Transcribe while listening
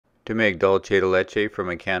To make dulce de leche from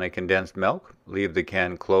a can of condensed milk, leave the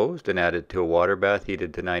can closed and add it to a water bath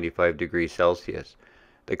heated to 95 degrees Celsius.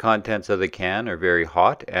 The contents of the can are very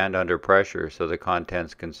hot and under pressure, so the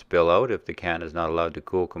contents can spill out if the can is not allowed to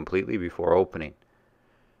cool completely before opening.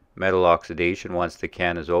 Metal oxidation once the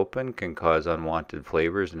can is open can cause unwanted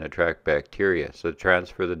flavors and attract bacteria, so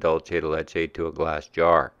transfer the dulce de leche to a glass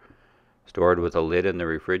jar. Stored with a lid in the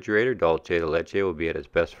refrigerator, dulce de leche will be at its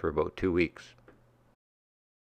best for about 2 weeks.